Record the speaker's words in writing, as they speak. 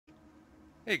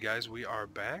Hey guys, we are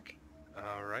back.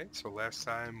 Alright, so last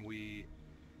time we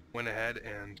went ahead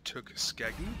and took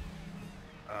Skeggy.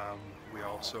 We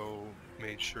also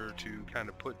made sure to kind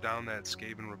of put down that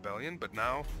Skaven rebellion, but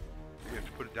now we have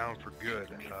to put it down for good.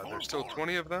 There's still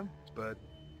 20 of them, but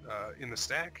in the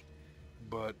stack,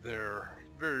 but they're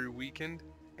very weakened,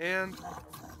 and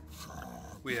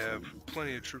we have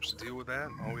plenty of troops to deal with that.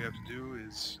 All we have to do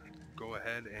is go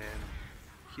ahead and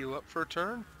heal up for a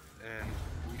turn, and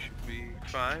we should be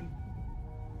fine.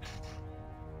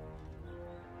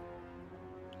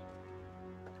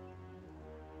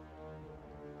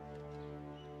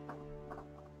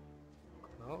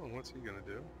 Oh, and what's he gonna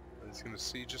do? He's gonna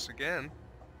siege us again.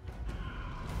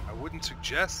 I wouldn't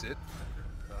suggest it,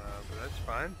 but that's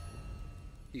fine.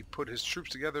 He put his troops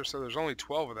together so there's only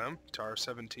 12 of them to our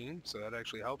 17, so that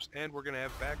actually helps. And we're gonna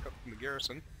have backup from the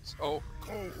garrison. So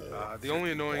the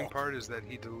only annoying part is that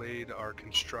he delayed our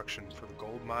construction for the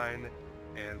gold mine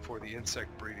and for the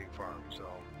insect breeding farm. So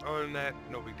other than that,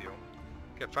 no big deal.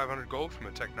 Get 500 gold from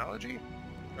a technology,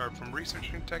 or from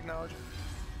researching technology.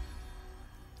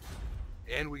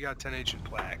 And we got 10 ancient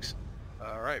plaques.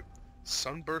 Alright,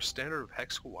 Sunburst Standard of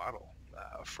Hexawaddle.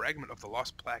 A fragment of the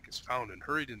lost plaque is found and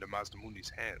hurried into Mazdamundi's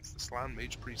hands. The Slan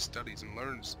mage priest studies and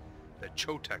learns that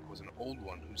Chotek was an old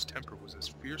one whose temper was as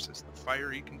fierce as the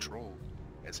fire he controlled,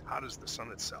 as hot as the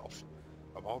sun itself.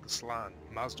 Of all the Slan,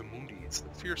 Mazdamundi is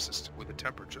the fiercest, with a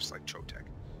temper just like Chotek.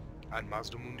 On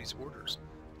Mazdamundi's orders,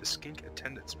 the skink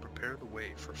attendants prepare the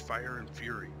way for fire and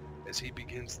fury as he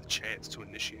begins the chants to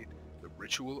initiate the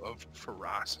ritual of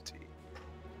ferocity.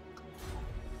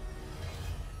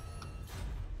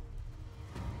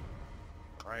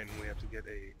 Alright, and we have to get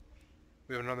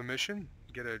we have another mission,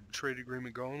 get a trade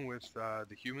agreement going with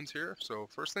the humans here. So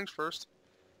first things first,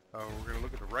 we're going to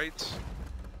look at the rights.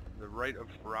 The right of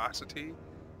ferocity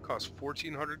costs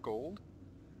 1,400 gold,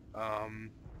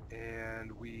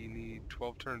 and we need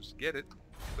 12 turns to get it,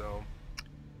 so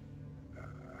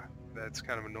that's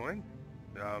kind of annoying.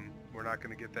 We're not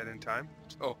going to get that in time,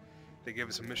 so they gave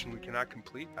us a mission we cannot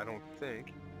complete, I don't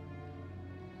think.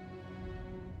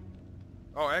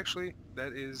 Oh, actually,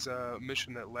 that is a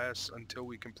mission that lasts until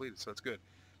we complete it, so that's good.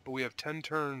 But we have 10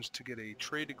 turns to get a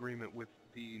trade agreement with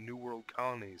the New World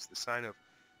colonies, the sign of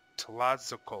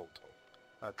Tlazolcoatl.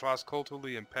 Tlazolcoatl,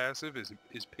 the impassive, is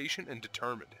patient and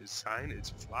determined. His sign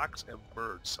is flocks of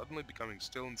birds, suddenly becoming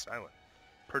still and silent,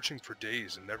 perching for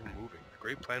days and never moving. A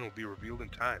great plan will be revealed in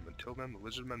time. Until then, the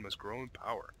lizardmen must grow in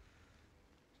power,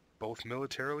 both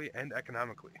militarily and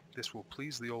economically. This will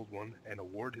please the Old One and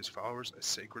award his followers a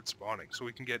sacred spawning. So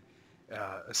we can get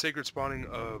a sacred spawning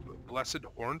of blessed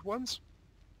horned ones.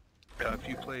 If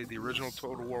you play the original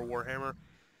Total War Warhammer,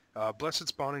 blessed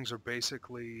spawnings are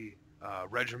basically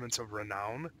regiments of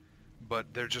renown, but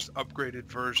they're just upgraded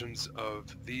versions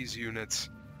of these units.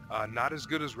 Not as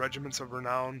good as regiments of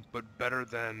renown, but better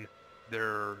than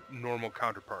their normal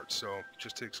counterparts. So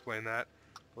just to explain that,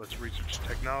 let's research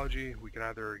technology. We can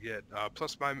either get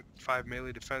plus 5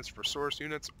 melee defense for source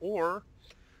units, or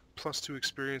plus 2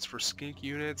 experience for skink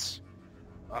units.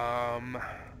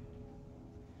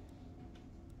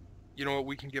 You know what,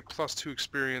 we can get plus 2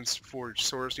 experience for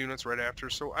source units right after,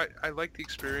 so I like the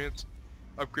experience.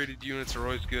 Upgraded units are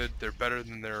always good. They're better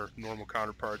than their normal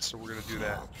counterparts, so we're going to do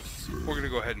that. We're going to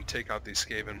go ahead and take out these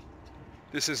Skaven.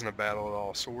 This isn't a battle at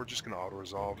all, so we're just going to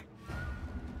auto-resolve.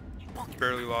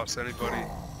 Barely lost anybody.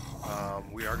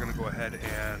 We are going to go ahead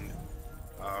and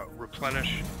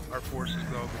replenish our forces,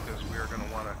 though, because we are going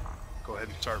to want to go ahead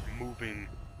and start moving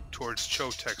towards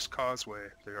Chotek's causeway.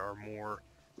 There are more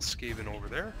Skaven over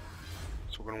there,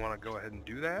 so we're going to want to go ahead and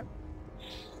do that.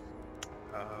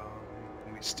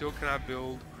 We still cannot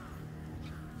build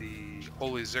the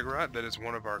Holy Ziggurat. That is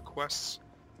one of our quests,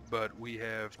 but we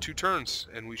have 2 turns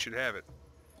and we should have it.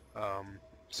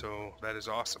 So that is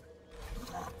awesome.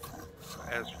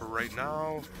 As for right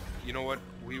now, you know what?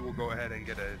 We will go ahead and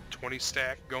get a 20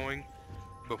 stack going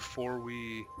before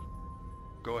we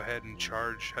go ahead and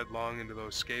charge headlong into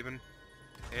those Skaven.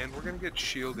 And we're going to get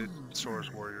shielded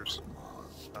Source Warriors.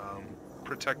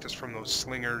 Protect us from those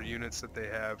slinger units that they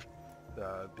have.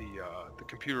 The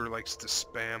computer likes to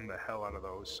spam the hell out of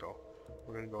those, so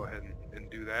we're going to go ahead and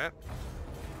do that.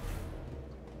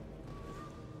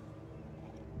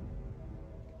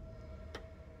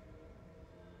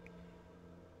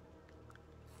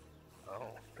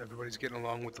 Oh, everybody's getting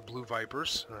along with the Blue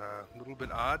Vipers. A little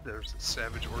bit odd. There's the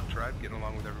Savage Orc tribe getting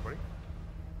along with everybody.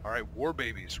 Alright, War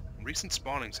Babies. Recent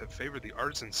spawnings have favored the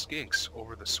Artisan Skinks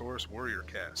over the Saurus Warrior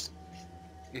caste.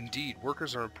 Indeed,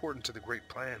 workers are important to the great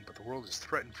plan, but the world is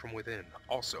threatened from within,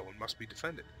 also, and must be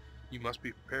defended. You must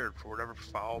be prepared for whatever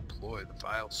foul ploy the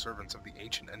vile servants of the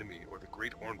ancient enemy or the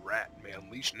great horned rat may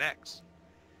unleash next.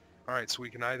 Alright, so we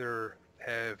can either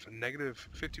have negative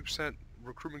 50%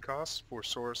 recruitment costs for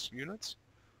Saurus units,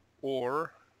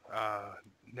 or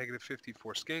negative 50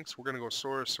 for Skinks. We're going to go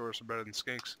Saurus. Saurus are better than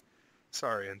Skinks.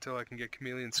 Sorry, until I can get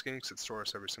Chameleon Skinks, it's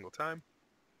Saurus every single time.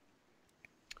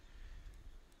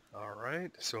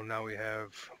 Alright, so now we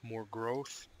have more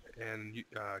growth and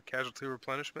casualty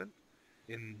replenishment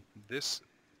in this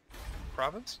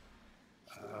province.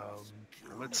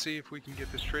 Let's see if we can get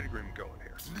this trade agreement going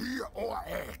here.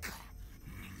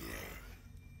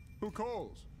 Who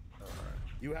calls?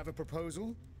 You have a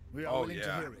proposal? We are willing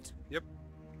to hear it. Yep.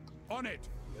 On it.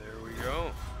 There we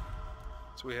go.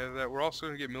 So we have that. We're also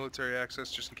going to get military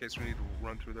access just in case we need to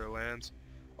run through their lands.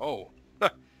 Oh,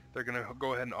 they're going to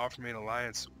go ahead and offer me an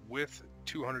alliance with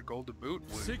 200 gold to boot.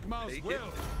 Sigma's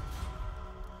will.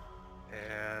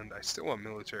 And I still want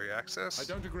military access. I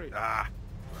don't agree. Ah.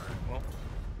 Alright, well,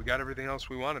 we got everything else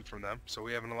we wanted from them. So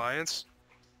we have an alliance.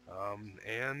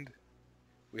 And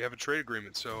we have a trade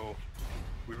agreement. So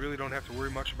we really don't have to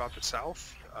worry much about the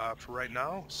south for right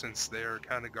now, since they're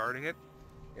kind of guarding it.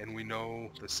 And we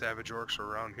know the savage orcs are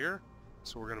around here.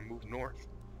 So we're going to move north.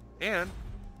 And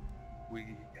we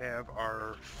have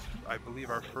our, I believe,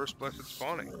 our first blessed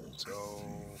spawning. So,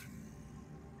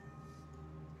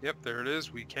 yep, there it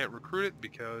is. We can't recruit it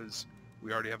because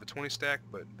we already have a 20 stack,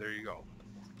 but there you go.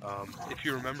 If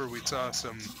you remember, we saw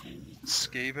some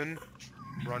Skaven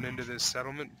run into this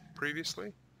settlement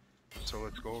previously. So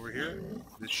let's go over here.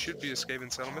 This should be a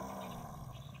Skaven settlement.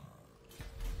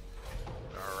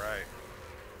 Alright.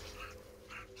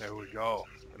 There we go.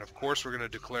 And of course we're going to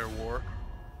declare war.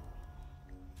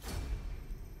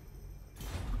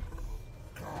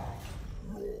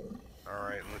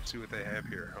 Alright, let's see what they have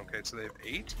here. Okay, so they have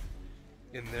 8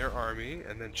 in their army,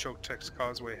 and then Chotex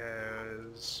Causeway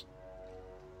has,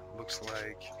 looks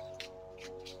like,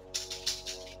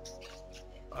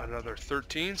 another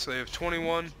 13, so they have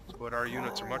 21, but our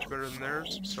units are much better than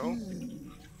theirs, so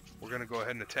we're going to go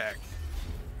ahead and attack.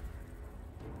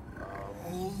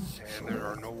 And there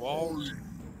are no walls.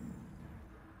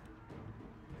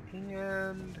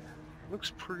 And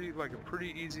looks pretty like a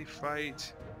pretty easy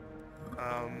fight.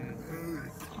 I'm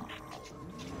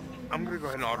gonna go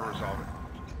ahead and auto-resolve it.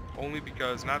 Only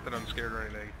because, not that I'm scared or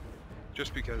anything,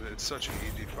 just because it's such an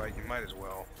easy fight, you might as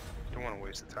well. Don't want to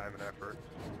waste the time and effort.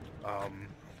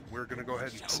 We're gonna go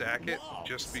ahead and sack it,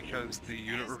 just because the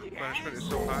unit replenishment is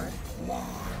so high.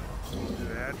 So we'll do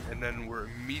that, and then we're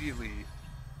immediately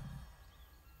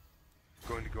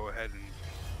going to go ahead and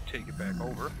take it back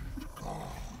over.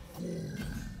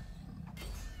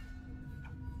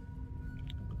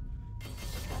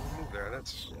 Move there,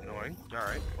 that's annoying.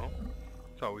 Alright, well,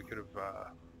 thought we could have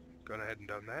gone ahead and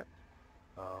done that.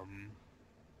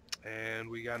 And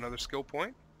we got another skill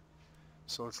point.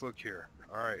 So let's look here.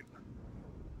 Alright.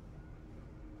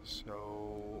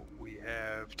 So we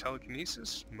have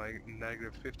telekinesis,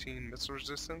 negative 15 missile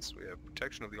resistance. We have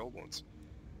protection of the old ones.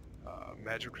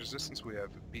 Magic resistance, we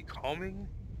have becalming,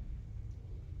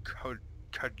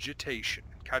 cogitation.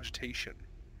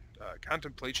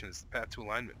 Contemplation is the path to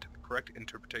alignment, the correct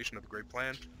interpretation of the great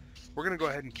plan. We're going to go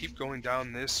ahead and keep going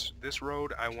down this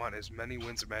road. I want as many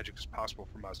winds of magic as possible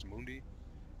for Mazdamundi.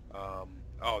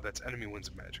 Oh, that's enemy winds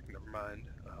of magic, never mind.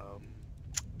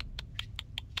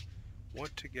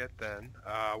 What to get then?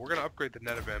 We're going to upgrade the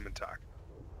net of Ammontok.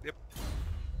 Yep.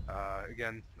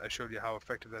 Again, I showed you how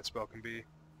effective that spell can be.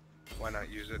 Why not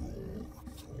use it?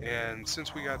 And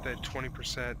since we got that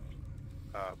 20%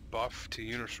 buff to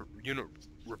unit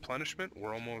replenishment,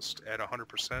 we're almost at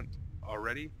 100%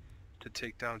 already to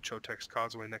take down Chotex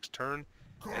Causeway next turn.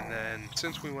 And then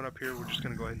since we went up here, we're just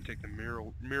going to go ahead and take the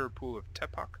mirror pool of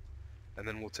Tepak, and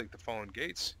then we'll take the Fallen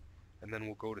Gates, and then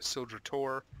we'll go to Sildra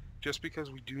Tor, just because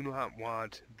we do not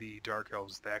want the Dark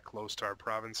Elves that close to our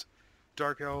province.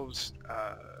 Dark Elves,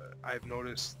 I've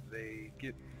noticed they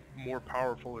get more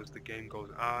powerful as the game goes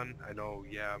on. I know,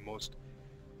 yeah, most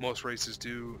races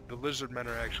do. The Lizard Men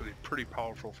are actually pretty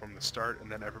powerful from the start,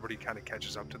 and then everybody kind of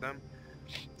catches up to them.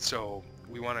 So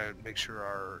we want to make sure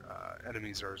our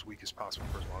enemies are as weak as possible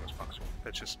for as long as possible.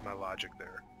 That's just my logic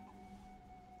there.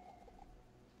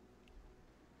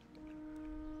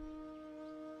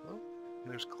 Well,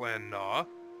 there's Clan Gnaw.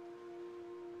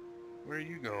 Where are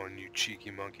you going, you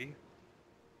cheeky monkey?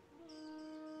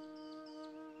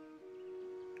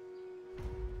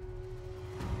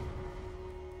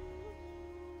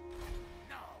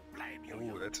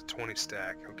 Ooh, that's a 20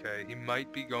 stack. Okay, he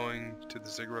might be going to the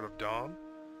Ziggurat of Dawn.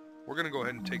 We're going to go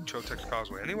ahead and take Chotex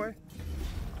Causeway anyway.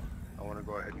 I want to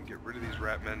go ahead and get rid of these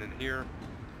rat men in here.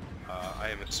 I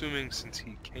am assuming since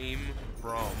he came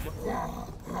from...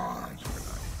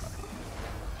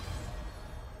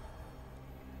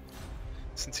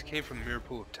 Since he came from the Mirror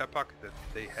Pool of Tepak, that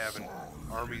they have an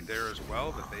army there as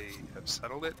well, that they have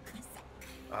settled it.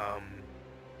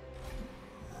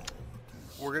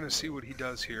 We're going to see what he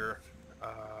does here.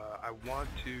 I want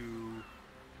to...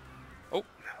 Oh,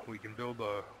 we can build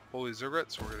a Holy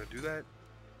Ziggurat, so we're going to do that.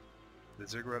 The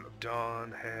Ziggurat of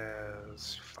Dawn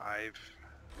has 5.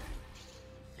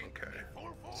 Okay,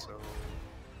 so...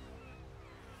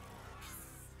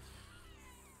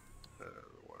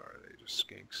 what are they? Just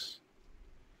skinks.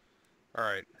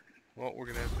 Alright, well, we're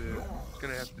gonna have to do what we're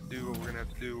gonna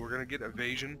have to do. We're gonna get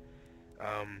evasion.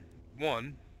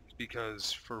 One,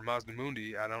 because for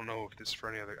Mazdamundi, I don't know if this is for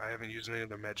any other, I haven't used any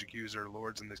other magic user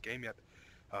lords in this game yet,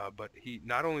 but he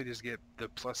not only does get the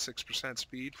plus 6%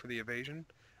 speed for the evasion,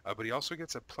 but he also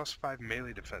gets a plus 5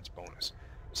 melee defense bonus.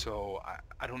 So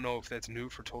I don't know if that's new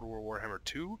for Total War Warhammer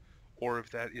 2, or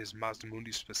if that is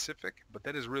Mazdamundi specific, but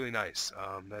that is really nice.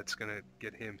 That's gonna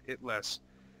get him hit less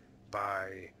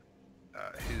by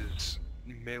his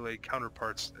melee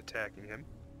counterparts attacking him.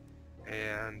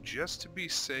 And just to be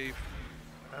safe,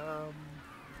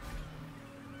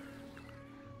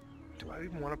 do I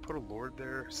even want to put a lord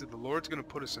there? So the lord's going to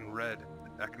put us in red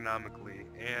economically,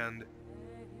 and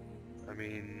I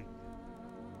mean,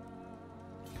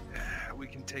 we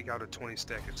can take out a 20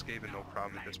 stack of Skaven no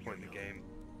problem at this point in the game,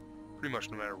 pretty much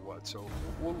no matter what. So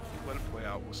we'll let it play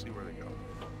out. We'll see where they go.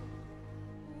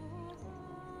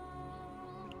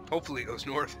 Hopefully it goes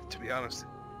north, to be honest.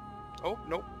 Oh,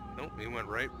 nope. Nope, he went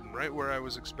right where I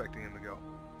was expecting him to go.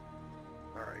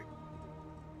 Alright.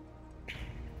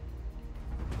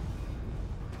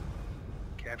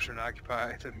 Capture and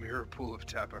occupy the Mirror Pool of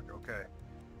Tepak. Okay.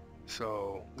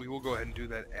 So, we will go ahead and do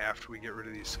that after we get rid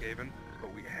of these Skaven.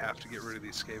 But we have to get rid of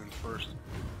these Skaven first.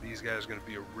 These guys are going to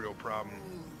be a real problem.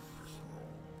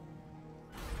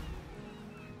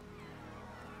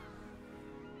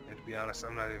 And to be honest,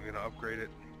 I'm not even going to upgrade it.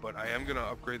 But I am going to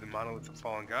upgrade the Monolith of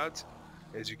Fallen Gods.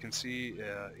 As you can see,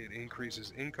 it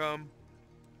increases income,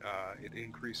 it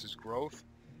increases growth,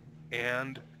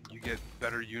 and you get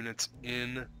better units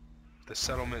in the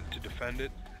settlement to defend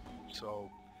it. So,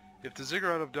 if the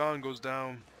Ziggurat of Dawn goes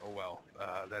down, oh well,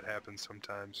 that happens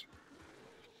sometimes.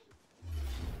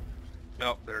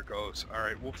 Oh, there it goes.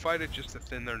 Alright, we'll fight it just to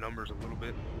thin their numbers a little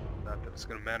bit. Not that it's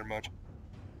going to matter much.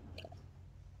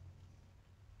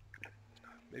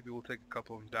 Maybe we'll take a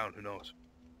couple of them down, who knows.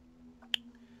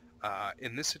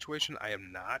 In this situation, I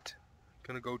am not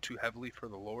going to go too heavily for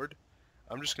the Lord.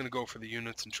 I'm just going to go for the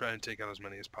units and try and take out as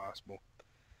many as possible.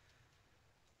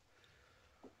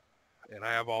 And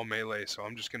I have all melee, so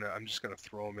I'm just gonna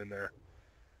throw them in there.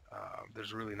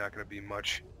 There's really not going to be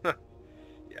much.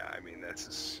 Yeah, I mean this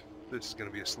is going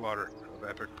to be a slaughter of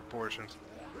epic proportions.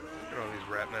 Look at all these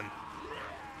rat men,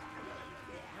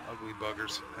 ugly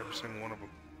buggers, every single one of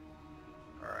them.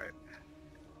 All right.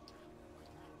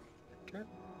 Okay.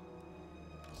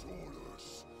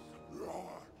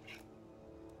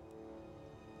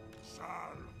 I'll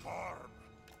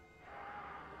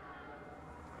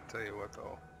tell you what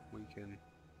though, we can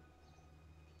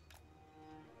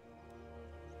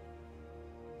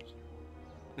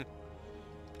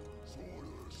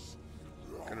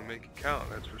gonna make it count,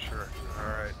 that's for sure.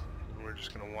 Alright, we're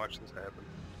just gonna watch this happen.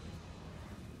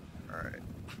 Alright.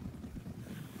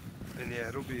 And yeah,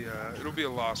 it'll be a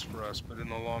loss for us, but in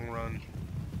the long run,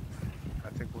 I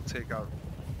think we'll take out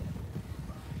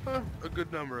a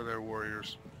good number of their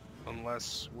warriors.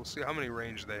 Unless, we'll see how many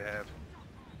range they have.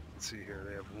 Let's see here,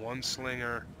 they have 1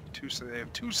 slinger, they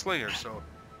have 2 slingers, so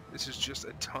this is just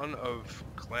a ton of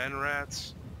clan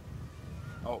rats.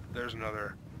 Oh, there's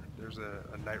another, there's a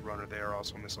night runner, they are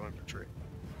also missile infantry.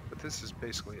 But this is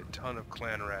basically a ton of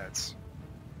clan rats.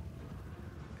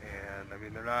 And, I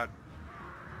mean, they're not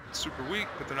super weak,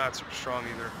 but they're not super strong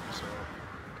either, so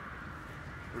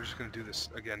we're just going to do this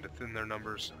again to thin their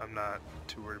numbers. I'm not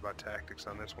too worried about tactics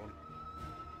on this one.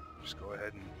 Just go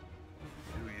ahead and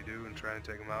do what you do and try and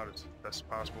take them out as best as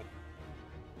possible.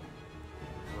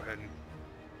 Go ahead and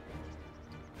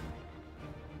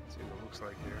see what it looks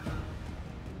like here.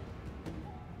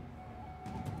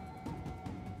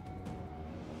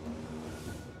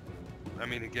 I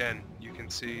mean, again, you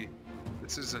can see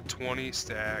this is a 20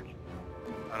 stack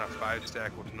on a 5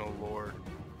 stack with no lord,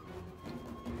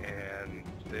 and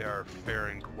they are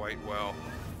faring quite well.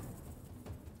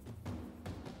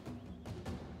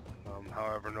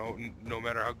 However, no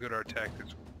matter how good our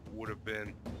tactics would have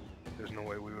been, there's no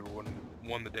way we would have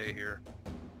won the day here.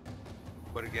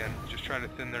 But again, just trying to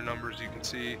thin their numbers. You can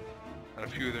see on a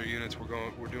few of their units we're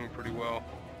doing pretty well.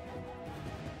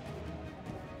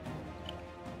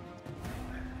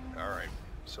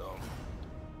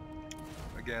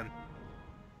 again,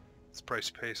 it's the price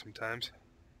to pay sometimes.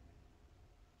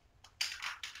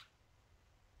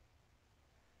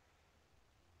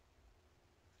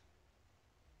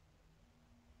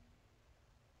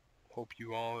 Hope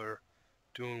you all are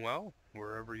doing well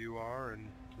wherever you are and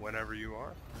whenever you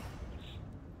are.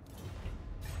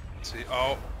 Let's see.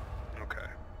 Oh, okay.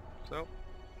 So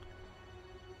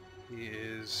he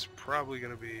is probably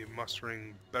going to be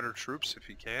mustering better troops if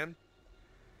he can.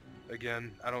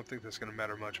 Again, I don't think that's going to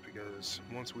matter much because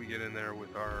once we get in there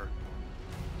with our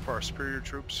superior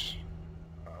troops,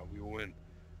 we will win.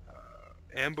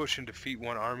 Ambush and defeat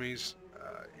one armies.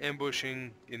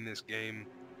 Ambushing in this game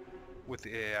with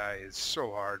the AI is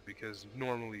so hard because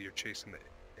normally you're chasing the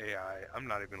AI. I'm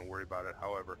not even going to worry about it.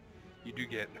 However, you do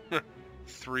get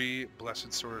 3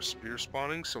 Blessed Sword of Spear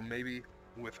spawning, so maybe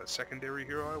with a secondary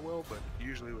hero I will, but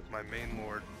usually with my main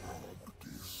lord,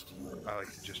 I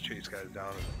like to just chase guys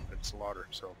down and slaughter,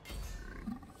 so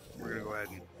we're going to go ahead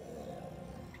and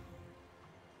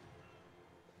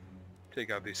take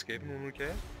out these Skaven when we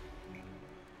can.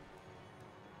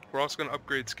 We're also going to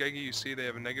upgrade Skeggy. You see they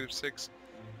have a -6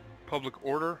 public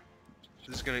order.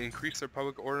 This is going to increase their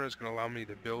public order. It's going to allow me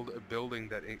to build a building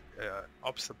that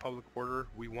ups the public order.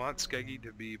 We want Skeggy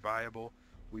to be viable.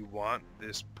 We want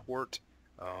this port.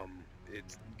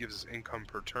 It gives us income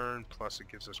per turn, plus it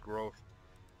gives us growth.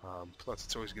 Plus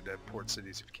it's always good to have port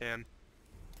cities if you can.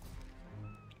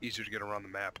 Easier to get around the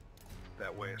map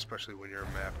that way, especially when you're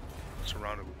a map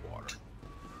surrounded with water.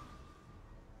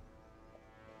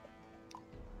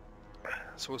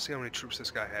 So we'll see how many troops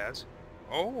this guy has.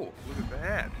 Oh, look at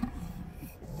that.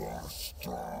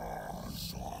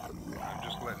 I'm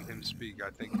just letting him speak. I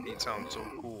think he sounds so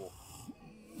cool.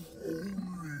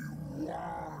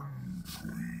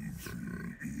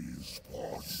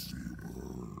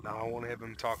 Now I won't have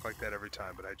him talk like that every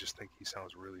time, but I just think he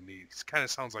sounds really neat. He kind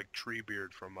of sounds like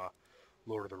Treebeard from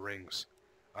Lord of the Rings.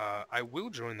 I will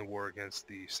join the war against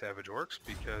the Savage Orcs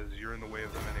because you're in the way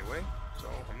of them anyway, so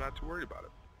I'm not too worried about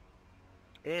it.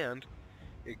 And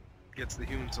it gets the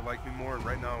humans to like me more, and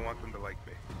right now I want them to like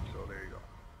me. So there you go.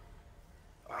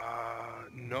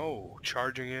 No,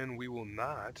 charging in we will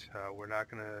not. We're not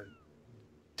going to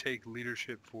take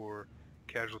leadership for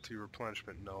casualty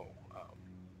replenishment, no.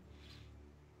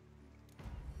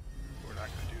 We're not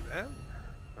going to do that.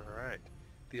 Alright.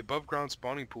 The above ground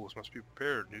spawning pools must be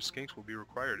prepared. New skinks will be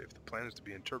required if the plan is to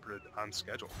be interpreted on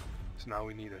schedule. So now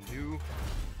we need a new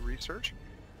research.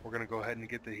 We're going to go ahead and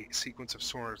get the sequence of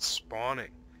swords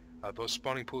spawning. Those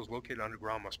spawning pools located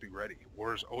underground must be ready.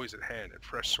 War is always at hand, and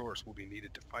fresh source will be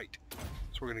needed to fight.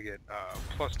 So we're going to get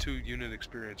 +2 unit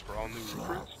experience for all new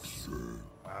recruits.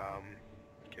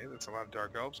 Okay, that's a lot of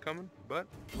Dark Elves coming, but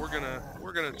we're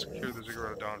gonna secure the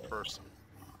Ziggurat of Dawn first.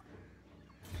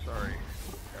 Sorry,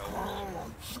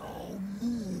 Elves. All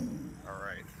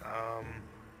right.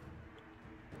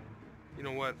 You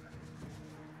know what?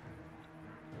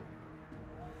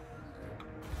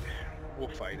 We'll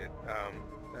fight it.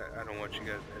 I don't want you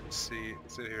guys to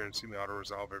sit here and see me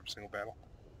auto-resolve every single battle.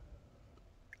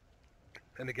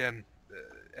 And again,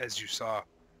 as you saw,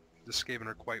 the Skaven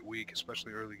are quite weak,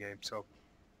 especially early game. So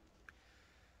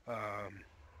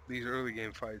these early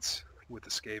game fights with the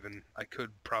Skaven, I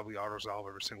could probably auto-resolve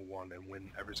every single one and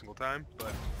win every single time,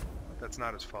 but that's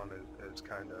not as fun as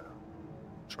kind of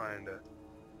trying to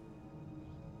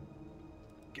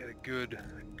get a good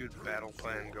battle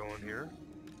plan going here.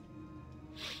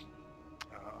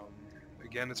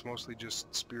 Again, it's mostly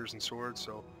just spears and swords,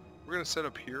 so we're going to set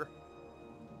up here.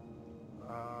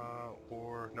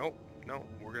 Or, no,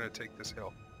 we're going to take this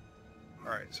hill.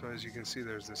 Alright, so as you can see,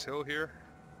 there's this hill here.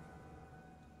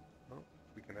 Oh,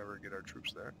 we can never get our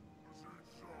troops there.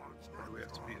 Or do we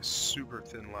have to be a super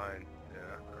thin line?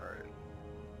 Yeah, alright.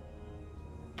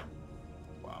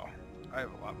 Wow, I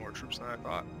have a lot more troops than I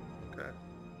thought. Okay.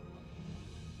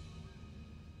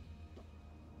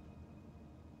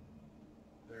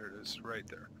 There it is, right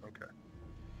there. Okay.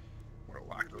 We're gonna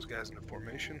lock those guys into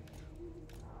formation.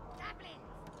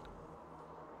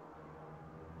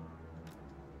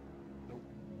 Nope.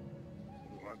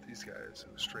 We want these guys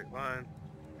in a straight line.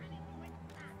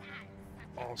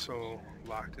 Also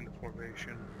locked into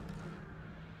formation.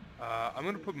 I'm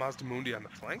gonna put Mazdamundi on the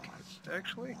flank,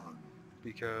 actually,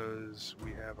 because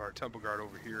we have our Temple Guard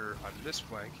over here on this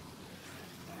flank,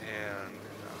 and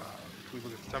if we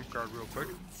look at the Temple Guard real quick,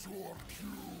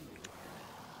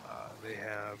 they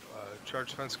have charge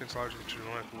defense against large, which you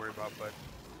don't have to worry about, but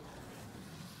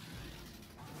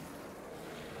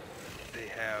they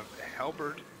have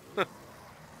halberd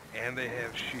and they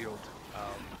have shield.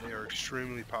 They are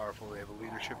extremely powerful. They have a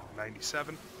leadership of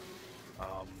 97.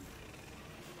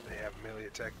 They have melee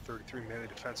attack 33, melee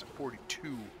defense of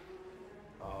 42.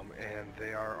 And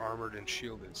they are armored and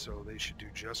shielded, so they should do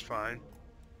just fine.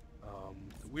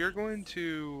 We are going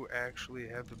to actually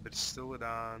have the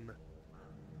Bastillodon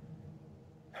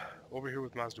over here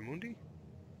with Mazdamundi.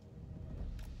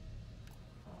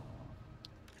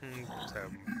 Just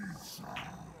have him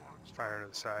fire to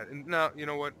the side. And now, you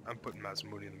know what? I'm putting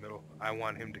Mazdamundi in the middle. I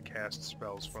want him to cast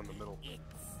spells from the middle.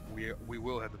 We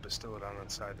will have the Bastillodon on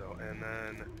the side, though. And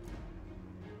then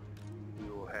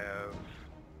we will have...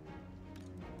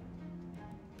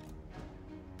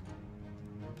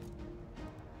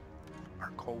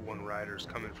 our Cold One Riders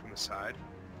coming from the side,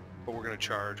 but we're going to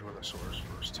charge with our swords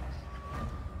first.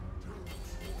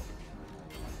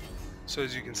 So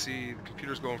as you can see, the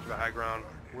computer's going for the high ground.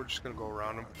 We're just going to go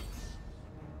around them.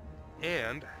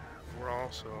 And we're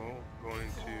also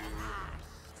going to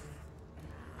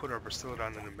put our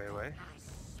Bastillodon into melee.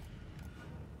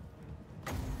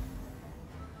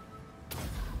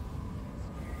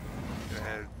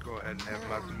 Go ahead and have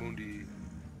Mazdamundi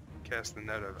cast the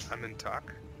net of Amintak,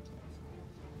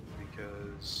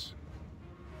 because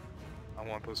I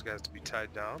want those guys to be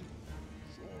tied down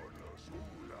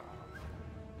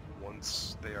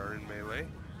once they are in melee.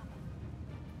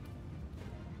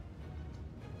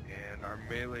 And our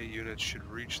melee units should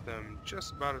reach them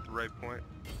just about at the right point.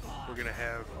 We're going to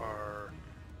have our...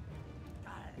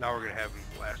 now we're going to have them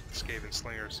blast the Skaven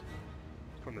slingers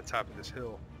from the top of this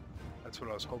hill. That's what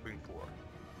I was hoping for.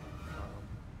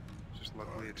 Just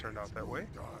luckily it turned out that way.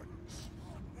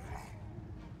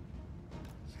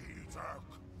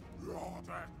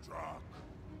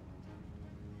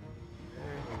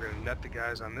 And we're going to net the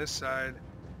guys on this side.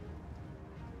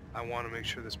 I want to make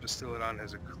sure this Bastillodon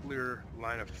has a clear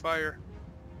line of fire.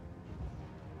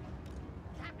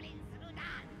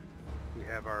 We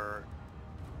have our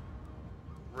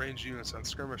ranged units on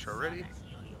skirmish already.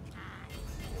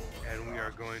 And we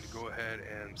are going to go ahead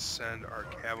and send our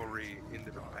cavalry into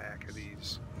the back of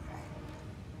these.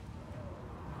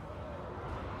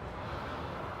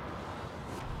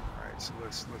 Alright, so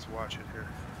let's watch it here.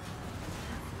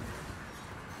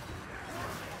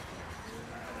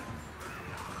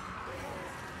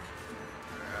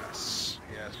 Yes,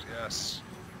 yes, yes.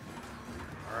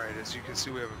 Alright, as you can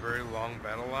see, we have a very long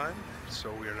battle line,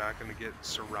 so we are not going to get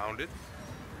surrounded.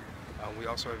 We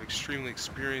also have extremely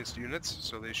experienced units,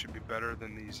 so they should be better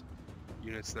than these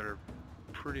units that are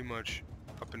pretty much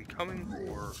up and coming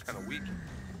or kind of weak.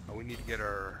 We need to get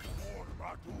our...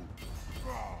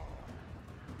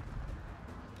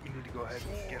 we need to go ahead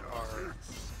and get our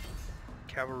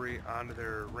cavalry onto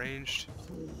their ranged.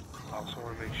 Also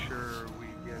want to make sure we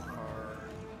get our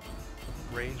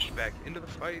ranged back into the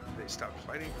fight. They stopped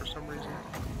fighting for some reason.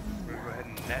 We're going to go ahead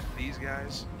and net these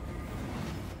guys.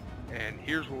 And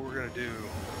here's what we're going to do.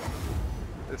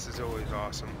 This is always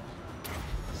awesome.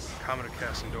 Comet of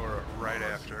Cassandora right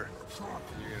after.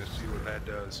 You're going to see what that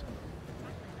does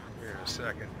here in a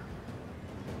second.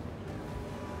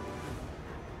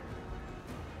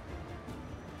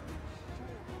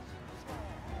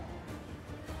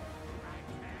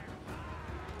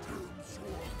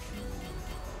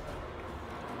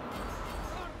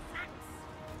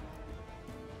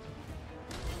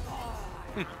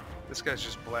 This guy's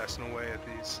just blasting away at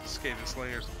these Skaven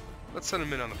slingers. Let's send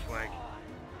him in on the flank.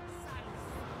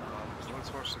 So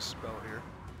let's watch this spell here.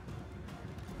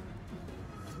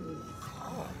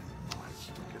 Oh,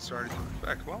 gets already took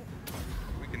effect. Well,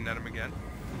 we can net him again.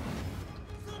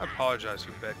 I apologize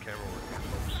for bad camera work here,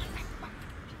 folks.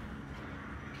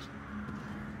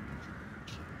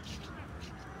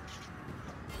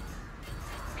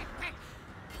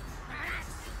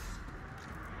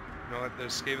 You know what,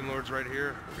 there's Skaven Lords right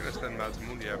here. We're gonna send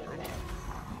Mazdamundi after them.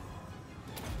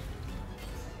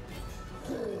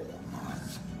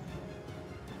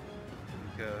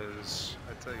 Because,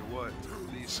 I tell you what,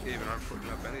 these Skaven aren't putting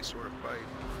up any sort of fight.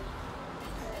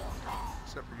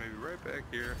 Except for maybe right back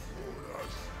here.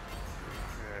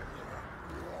 Yeah.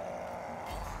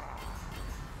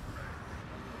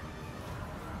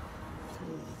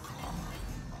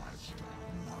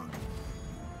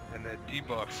 And that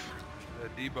debuff.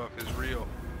 That debuff is real.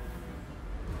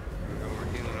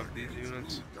 We're healing up these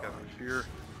units. Got the fear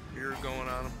going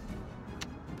on them.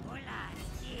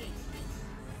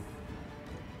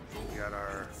 We got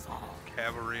our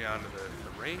cavalry onto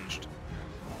the ranged.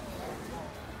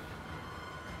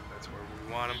 That's where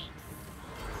we want them.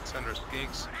 We're gonna send our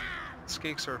skinks.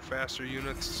 Skinks are faster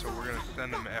units, so we're gonna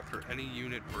send them after any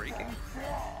unit breaking.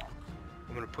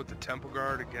 I'm gonna put the Temple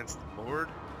Guard against the Lord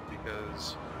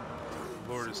because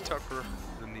Lord is tougher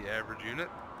than the average unit.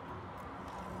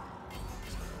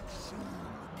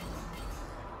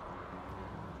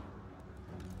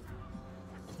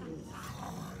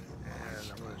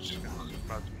 just gonna put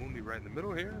Mazdamundi right in the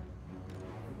middle here.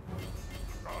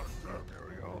 There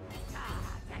we go.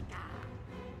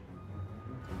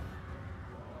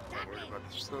 Not worried about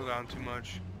the slow down too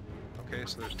much. Okay,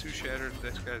 so there's 2 shattered.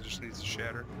 This guy just needs to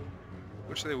shatter,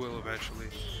 which they will eventually.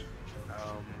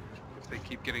 If they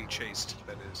keep getting chased,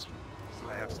 that is.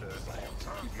 I have to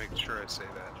keep making sure I say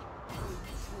that.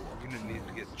 The unit needs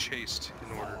to get chased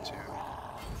in order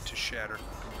to shatter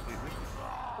completely.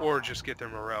 Or just get their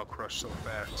morale crushed so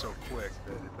fast, so quick,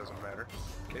 that it doesn't matter.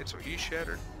 Okay, so he's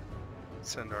shattered.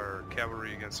 Send our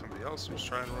cavalry against somebody else who's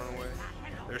trying to run away.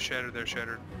 They're shattered, they're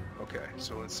shattered. Okay,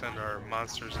 so let's send our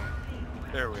monsters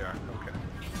in. There we are, okay.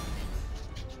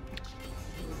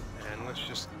 And let's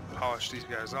just polish these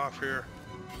guys off here.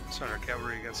 Send our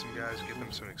cavalry against some guys, get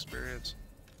them some experience.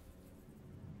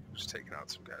 Just taking out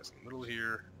some guys in the middle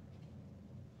here.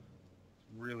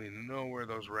 Really know where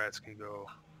those rats can go.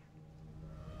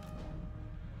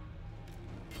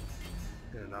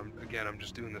 And I'm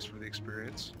just doing this for the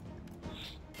experience.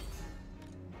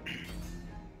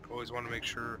 Always want to make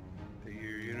sure that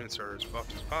your units are as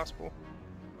buffed as possible.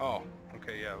 Oh,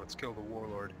 okay, yeah, let's kill the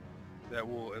warlord. That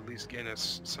will at least gain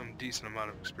us some decent amount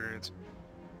of experience.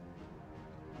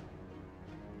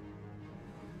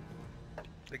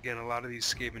 Again, a lot of these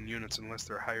Skaven units, unless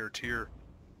they're higher tier,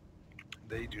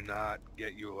 they do not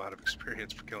get you a lot of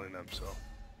experience for killing them, so.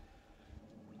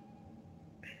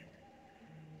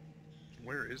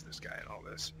 Where is this guy in all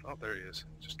this? Oh, there he is.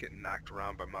 Just getting knocked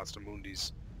around by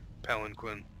Mazdamundi's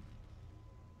palanquin.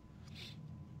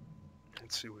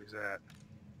 Let's see where he's at.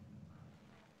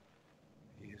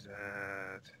 He's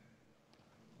at...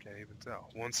 Can't even tell.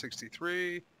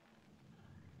 163.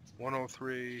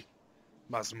 103.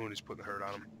 Mazdamundi's putting the hurt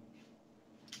on him.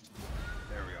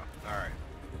 There we go. Alright.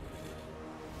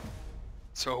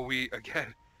 So we,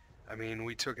 again, I mean,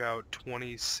 we took out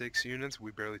 26 units.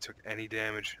 We barely took any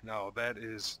damage. Now, that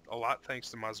is a lot thanks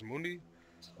to Mazdamundi.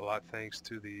 A lot thanks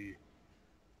to the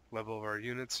level of our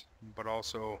units. But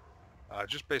also,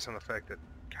 just based on the fact that,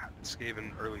 God, the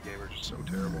Skaven early game are just so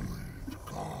terrible.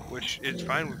 Which is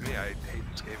fine with me. I hate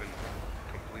the Skaven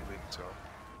completely, so...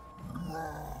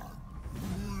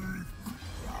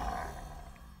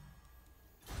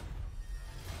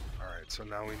 Alright, so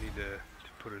now we need to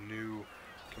put a new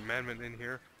commandment in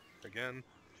here. Again,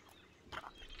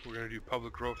 we're going to do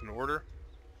public growth and order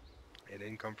and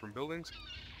income from buildings.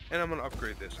 And I'm going to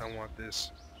upgrade this. I want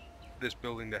this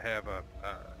building to have a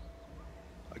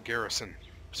garrison.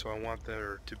 So I want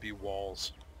there to be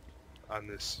walls on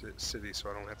this city so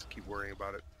I don't have to keep worrying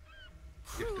about it.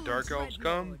 If the Dark Elves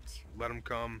come, let them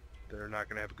come. They're not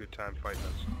going to have a good time fighting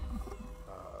us.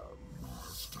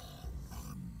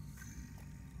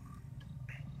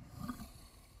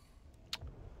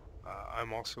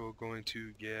 I'm also going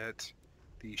to get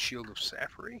the Shield of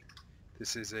Sapphire.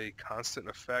 This is a constant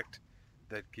effect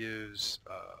that gives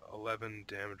 11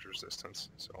 damage resistance.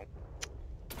 So.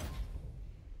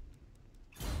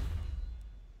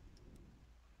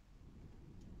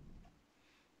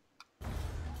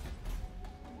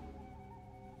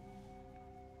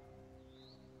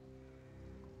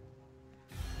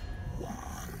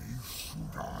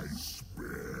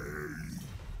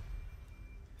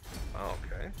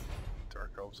 Okay.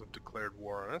 Dark Elves have declared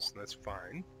war on us, and that's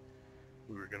fine.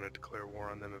 We were going to declare war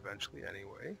on them eventually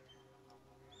anyway.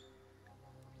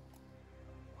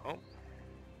 Oh.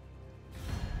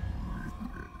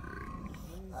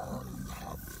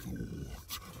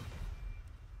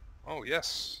 Oh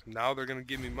yes, now they're going to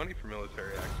give me money for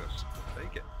military access. I'll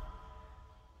take it.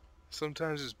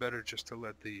 Sometimes it's better just to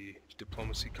let the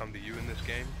diplomacy come to you in this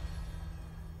game.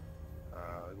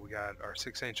 We got our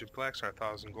 6 ancient plaques and our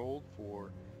 1,000 gold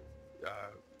for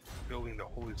building the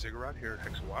Holy Ziggurat here at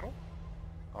Hexawatl.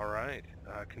 Alright,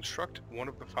 construct one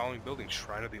of the following buildings,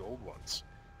 Shrine of the Old Ones.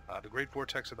 The Great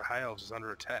Vortex of the High Elves is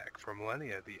under attack. For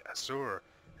millennia, the Asur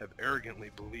have arrogantly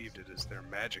believed it is their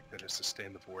magic that has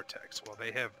sustained the Vortex. While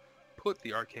they have put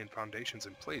the arcane foundations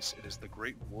in place, it is the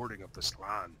great warding of the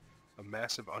Slann, a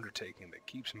massive undertaking that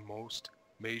keeps most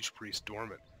mage priests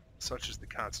dormant, such as the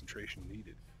concentration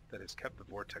needed, that has kept the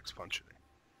Vortex functioning.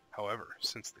 However,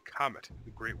 since the comet,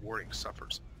 the Great Warding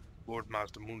suffers, Lord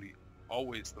Mazdamundi,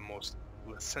 always the most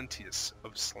licentious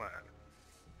of Slann,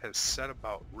 has set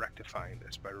about rectifying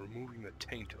this by removing the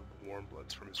taint of the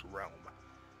Warmbloods from his realm.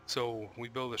 So we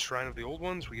build a Shrine of the Old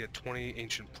Ones, we get 20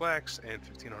 ancient plaques and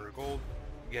 1,500 gold.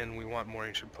 Again, we want more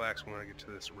ancient plaques when I get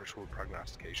to this ritual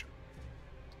prognostication.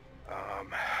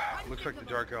 Looks like the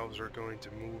Dark Elves are going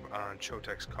to move on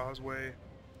Chotek's Causeway.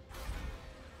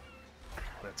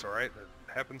 That's alright, that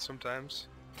happens sometimes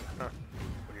when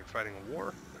you're fighting a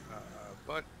war.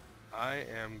 But I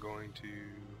am going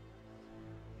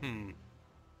to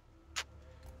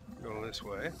Go this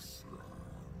way.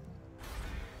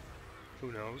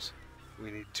 Who knows?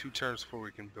 We need 2 turns before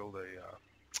we can build a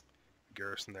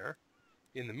garrison there.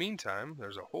 In the meantime,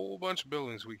 there's a whole bunch of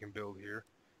buildings we can build here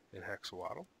in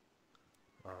Hexawaddle.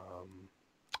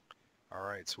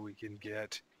 Alright, so we can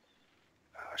get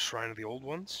Shrine of the Old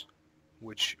Ones,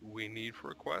 which we need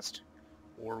for a quest,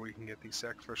 or we can get the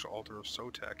Sacrificial Altar of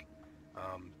Sotek.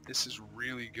 This is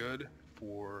really good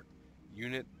for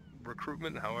unit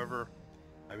recruitment. However,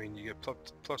 I mean, you get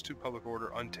plus 2 public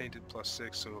order, untainted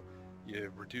 +6, so you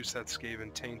reduce that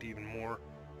Skaven taint even more,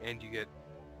 and you get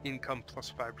income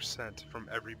plus 5% from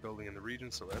every building in the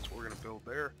region, so that's what we're going to build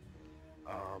there.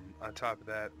 On top of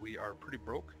that, we are pretty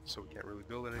broke, so we can't really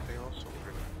build anything else, so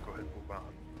we're going to go ahead and move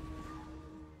on.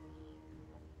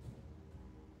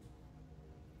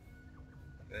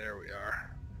 There we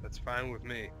are. That's fine with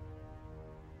me.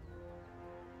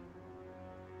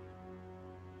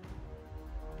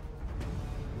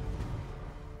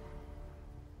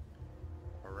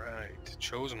 Alright,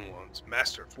 chosen ones.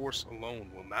 Master force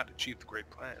alone will not achieve the great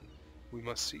plan. We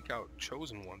must seek out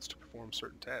chosen ones to perform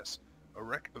certain tasks.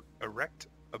 Erect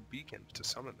a beacon to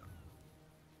summon them.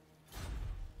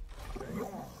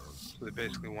 So they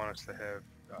basically want us to have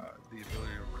the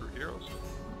ability to recruit heroes.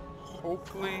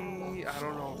 Hopefully, I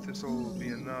don't know if this will be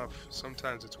enough.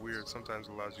 Sometimes it's weird, sometimes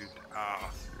it allows you to...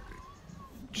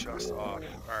 just off.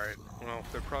 Alright, well,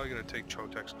 they're probably going to take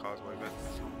Chotek's Causeway, but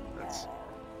that's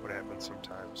what happens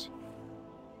sometimes.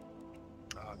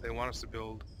 They want us to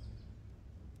build...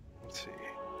 Let's see.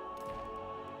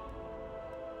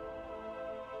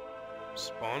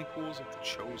 Spawn pools of the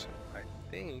Chosen, I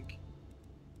think.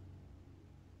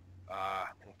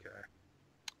 Okay.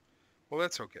 Well,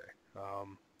 that's okay.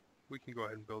 We can go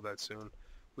ahead and build that soon.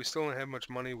 We still don't have much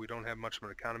money. We don't have much of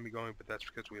an economy going, but that's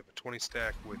because we have a 20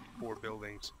 stack with 4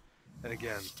 buildings. And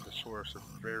again, the Saurus are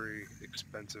very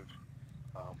expensive.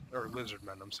 Or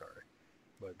Lizardmen, I'm sorry.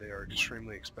 But they are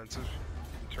extremely expensive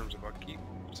in terms of upkeep,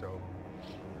 so...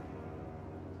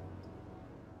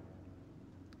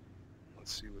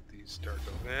 Let's see what these start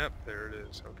doing. Yep, there it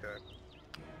is. Okay.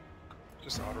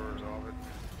 Just auto-resolve it.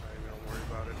 Not even gonna worry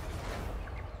about it.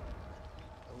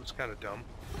 That was kind of dumb.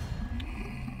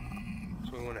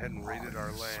 So we went ahead and raided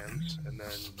our lands and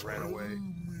then ran away.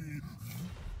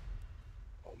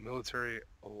 Oh, military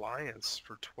alliance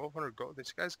for 1,200 gold.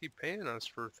 These guys keep paying us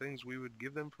for things we would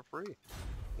give them for free.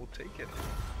 We'll take it.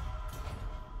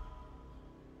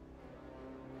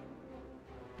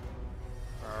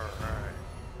 Alright.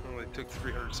 Well, they took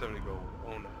 370 gold.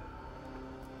 Oh no.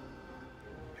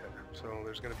 Okay, so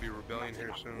there's going to be a rebellion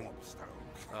here soon.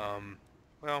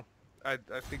 Well, I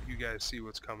think you guys see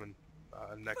what's coming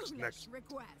next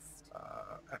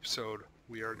episode.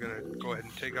 We are going to go ahead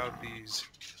and take out these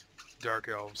Dark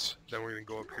Elves. Then we're going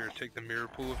to go up here, take the Mirror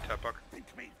Pool of Tepuk,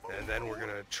 and then we're going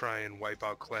to try and wipe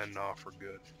out Clan Gnaw for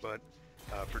good. But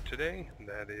for today,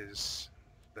 that is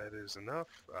enough.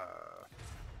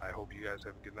 I hope you guys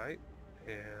have a good night,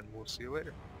 and we'll see you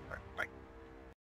later. All right, bye.